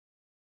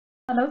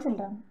Hello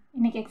children,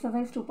 இன்னைக்கு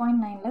exercise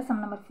 2.9ல sum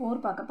number 4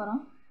 பார்க்க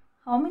போறோம்.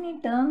 How many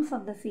terms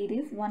of the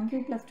series 1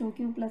 cube plus 2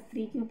 cube plus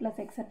 3 cube plus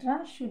etc.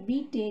 should be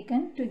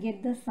taken to get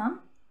the sum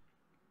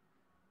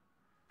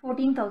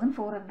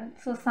 14,400.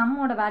 So sum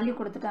ஓட value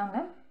கொடுத்துட்டாங்க.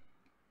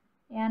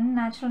 n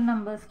natural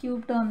numbers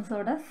cube terms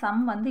ஓட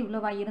sum வந்து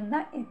இவ்வளவா இருந்தா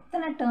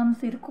எத்தனை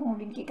terms இருக்கும்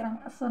அப்படினு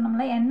கேக்குறாங்க. So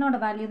நம்மள n ஓட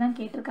value தான்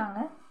கேட்டிருக்காங்க.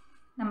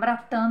 Number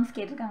of terms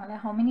கேட்டிருக்காங்கல.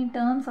 How many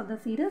terms of the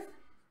series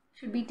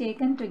should be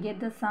taken to get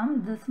the sum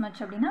this much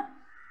அப்படினா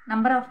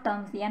number of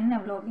terms n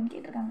எவ்வளவு அப்படினு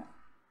கேட்டிருக்காங்க.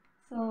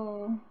 So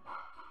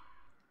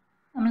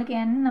நமக்கு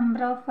n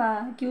number of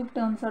cube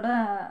terms ஓட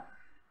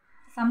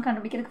sum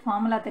கண்டுபிடிக்கிறதுக்கு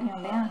ஃபார்முலா தெரியும்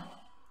இல்லையா?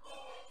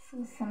 So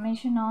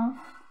summation of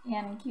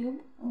n cube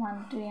 1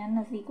 to n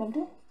is equal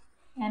to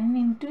n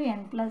into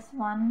n plus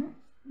 1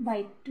 by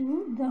 2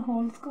 the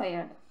whole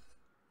squared.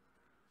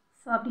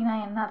 So அப்படினா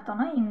என்ன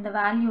அர்த்தம்னா இந்த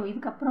வேல்யூ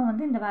இதுக்கு அப்புறம்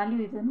வந்து இந்த வேல்யூ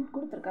இதுன்னு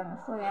கொடுத்திருக்காங்க.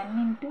 So n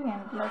into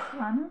n plus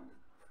 1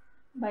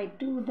 by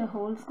 2 the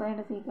whole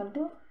squared is equal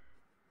to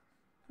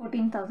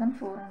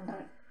 14,400.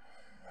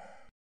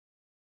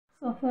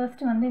 So first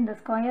வந்து இந்த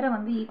ஸ்கொயரை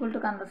வந்து equal to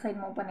அந்த side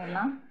move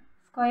பண்ணிடலாம்.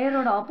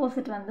 ஸ்கொயரோட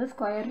opposite வந்து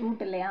ஸ்கொயர்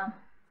ரூட் இல்லையா?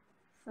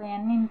 So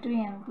n into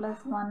n plus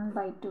 1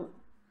 by 2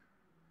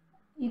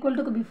 equal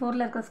to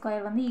பிஃபோரில் இருக்க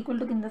ஸ்கொயர் வந்து equal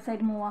to இந்த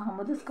சைடு மூவ்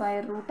ஆகும்போது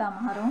ஸ்கொயர்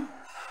ரூட்டாக மாறும்.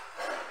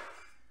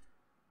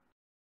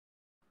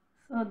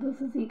 So this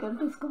is equal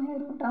to square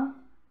root of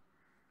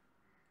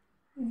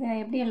இதை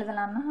எப்படி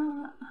எழுதலாம்னா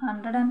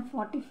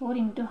 144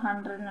 into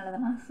 100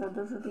 எழுதலாம். So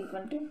this is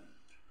equal to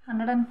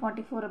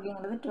 144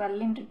 அப்படிங்கிறது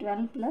 12 into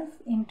 12 plus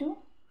into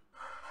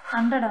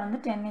 100 வந்து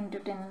 10 into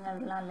 10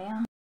 எழுதலாம் இல்லையா?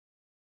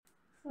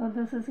 So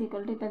this is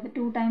equal to இப்போ இது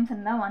 2 times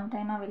இருந்தால் 1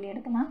 time வெளியே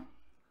எடுக்கலாம்.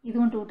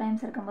 இதுவும் 2 times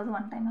இருக்கும்போது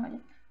 1 time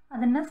வெளியே.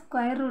 அது என்ன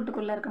ஸ்கொயர்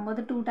ரூட்டுக்குள்ளே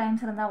இருக்கும்போது 2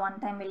 times இருந்தால் 1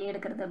 time வெளியே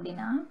எடுக்கிறது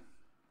அப்படின்னா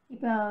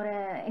இப்போ ஒரு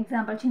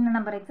எக்ஸாம்பிள் சின்ன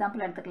நம்பர்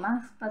எக்ஸாம்பிள் எடுத்துக்கலாம்.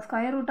 இப்போ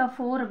ஸ்கொயர் ரூட் ஆஃப்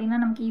 4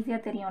 அப்படின்னா நமக்கு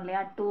ஈஸியாக தெரியும்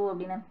இல்லையா? 2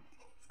 அப்படின்னு.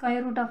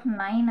 ஸ்கொயர் ரூட் ஆஃப்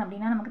 9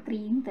 அப்படின்னா நமக்கு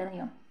 3ன்னு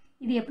தெரியும்.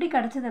 இது எப்படி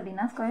கிடச்சிது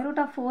அப்படின்னா ஸ்கொயர் ரூட்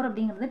ஆஃப் 4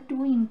 அப்படிங்கிறது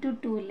 2 into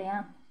 2 இல்லையா?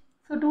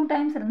 ஸோ 2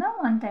 times இருந்தால்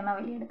 1 time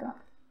வெளியே எடுக்கலாம்.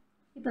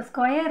 இப்போ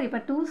ஸ்கொயர் இப்போ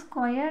 2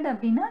 ஸ்கொயர்டு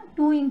அப்படின்னா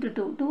 2 into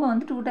 2 2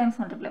 வந்து 2 times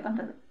மல்டிப்ளை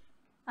பண்ணுறது.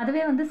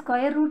 அதுவே வந்து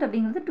ஸ்கொயர் ரூட்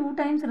அப்படிங்கிறது 2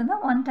 times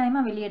இருந்தால் 1 time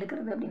வெளியே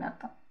எடுக்கிறது அப்படின்னு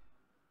அர்த்தம்.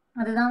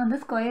 அதுதான் வந்து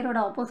ஸ்கொயரோட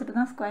ஆப்போசிட்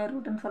தான் ஸ்கொயர்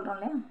ரூட்டுன்னு சொல்கிறோம்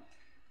இல்லையா?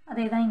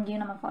 அதே தான்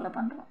இங்கேயும் நம்ம ஃபாலோ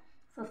பண்ணுறோம்.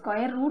 ஸோ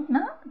ஸ்கொயர்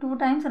ரூட்னா 2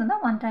 times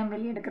இருந்தால் 1 time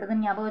வெளியே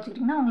எடுக்கிறதுன்னு ஞாபகம்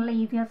வச்சுக்கிட்டிங்கன்னா அவங்களால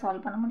ஈஸியாக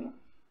சால்வ் பண்ண முடியும்.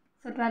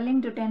 So 12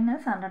 into 10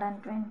 is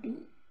 120.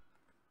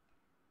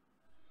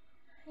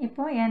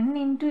 இப்போ n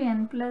into n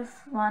plus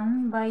 1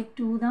 by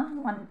 2 தான்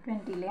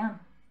 120 இல்லையா?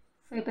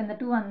 ஸோ இப்போ இந்த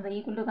 2 அந்த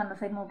ஈக்குவல் டு அந்த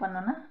சைட் மூவ்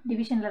பண்ணோன்னா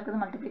டிவிஷனில்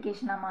இருக்கிறது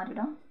மல்டிப்ளிகேஷனாக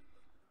மாறிடும்.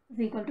 Is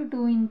equal to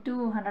 2 into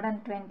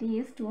 120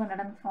 is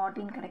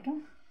 214 கிடைக்கும்.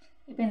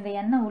 இப்போ இந்த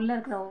n உள்ளே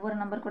இருக்கிற ஒவ்வொரு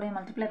நம்பர் கூட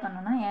மல்டிப்ளை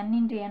பண்ணோன்னா n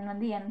into n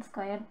வந்து n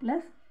square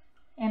plus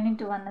n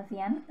into 1 is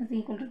n is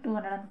equal to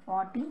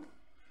 240.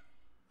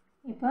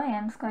 இப்போ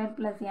n ஸ்கொயர்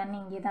ப்ளஸ் n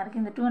இங்கே தான்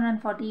இருக்குது. இந்த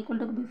 240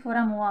 ஈக்குவல் டு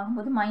பிஃபோராக மூவ்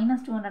ஆகும்போது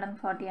மைனஸ்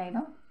 240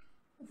 ஆகிடும்.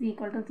 Is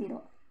equal to 0.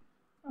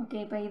 ஓகே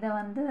இப்போ இதை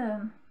வந்து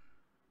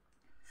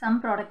சம்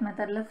ப்ராடக்ட்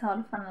மெத்தடில்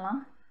சால்வ் பண்ணலாம்.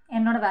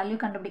 என்னோட வேல்யூ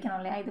கண்டுபிடிக்கணும்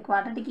இல்லையா? இது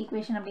குவாட்ரட்டிக்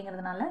ஈக்குவேஷன்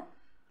அப்படிங்கிறதுனால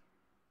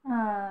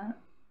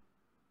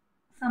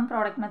சம்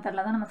ப்ராடக்ட்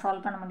மெத்தடில் தான் நம்ம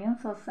சால்வ் பண்ண முடியும்.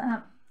 ஸோ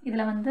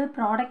இதில் வந்து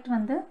ப்ராடக்ட்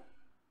வந்து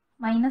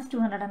மைனஸ்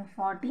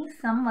 240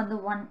 சம் வந்து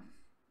 1.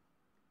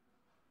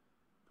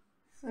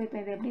 ஸோ இப்போ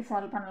இதை எப்படி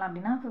சால்வ் பண்ணலாம்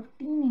அப்படின்னா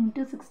 15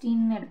 into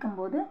 16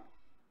 எடுக்கும்போது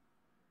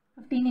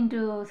 15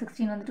 into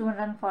 16 வந்து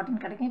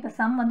 214 கிடைக்கும். இப்போ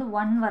சம் வந்து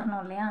 1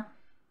 வரணும் இல்லையா?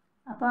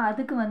 அப்போ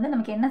அதுக்கு வந்து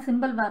நமக்கு என்ன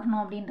சிம்பிள் வரணும்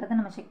அப்படின்றத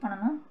நம்ம செக்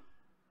பண்ணணும்.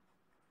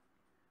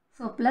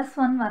 ஸோ ப்ளஸ்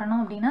 1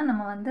 வரணும் அப்படின்னா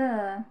நம்ம வந்து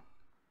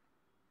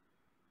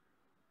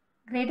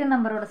கிரேட்டர்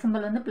நம்பரோட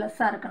சிம்பிள் வந்து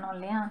ப்ளஸ்ஸாக இருக்கணும்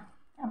இல்லையா?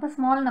 அப்போ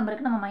ஸ்மால்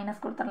நம்பருக்கு நம்ம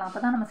மைனஸ் கொடுத்துடலாம்.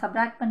 அப்போ தான் நம்ம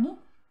சப்ராக்ட் பண்ணி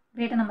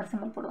கிரேட்டர் நம்பர்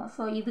சிம்பிள் போடுவோம்.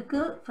 ஸோ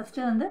இதுக்கு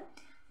ஃபஸ்ட்டு வந்து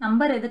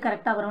நம்பர் எது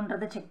கரெக்டாக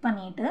வரும்ன்றதை செக்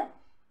பண்ணிவிட்டு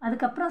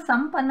அதுக்கப்புறம்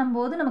சம்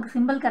பண்ணும்போது நமக்கு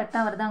சிம்பிள்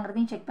கரெக்டாக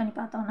வருதாங்கிறதையும் செக் பண்ணி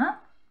பார்த்தோன்னா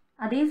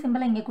அதே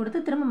சிம்பிளை இங்கே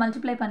கொடுத்து திரும்ப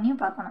மல்டிப்ளை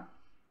பண்ணியும் பார்க்கணும்.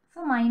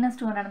 So minus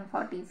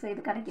 240. ஸோ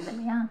இது கிடைக்கிது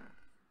இல்லையா?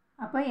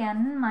 அப்போ n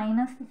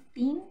minus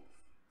 15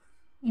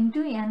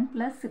 into n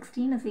plus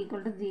 16 is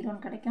equal to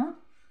 0ன்னு கிடைக்கும்.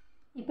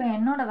 இப்போ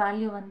என்னோட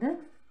வேல்யூ வந்து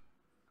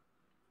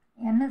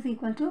n is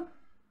equal to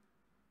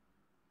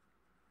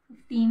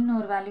 15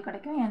 ஒரு வேல்யூ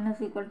கிடைக்கும். n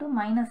is equal to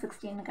minus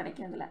 16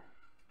 கிடைக்கும் இதில்.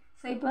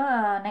 ஸோ இப்போ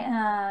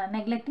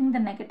neglecting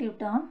the negative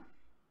term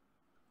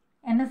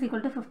n is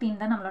equal to 15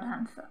 தான் நம்மளோட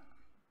answer.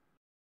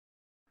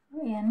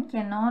 n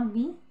cannot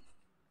be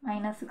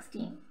minus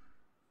 16.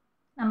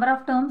 Number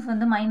of terms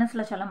வந்து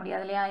மைனஸில் சொல்ல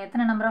முடியாது இல்லையா?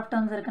 எத்தனை நம்பர் ஆஃப்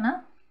டேர்ம்ஸ் இருக்குன்னா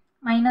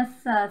minus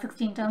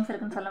 16 terms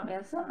இருக்குன்னு சொல்ல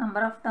முடியாது. So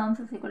number of terms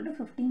is equal to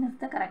 15 is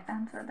the correct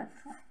answer. That's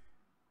all.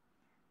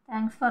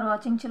 Thanks for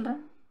watching children.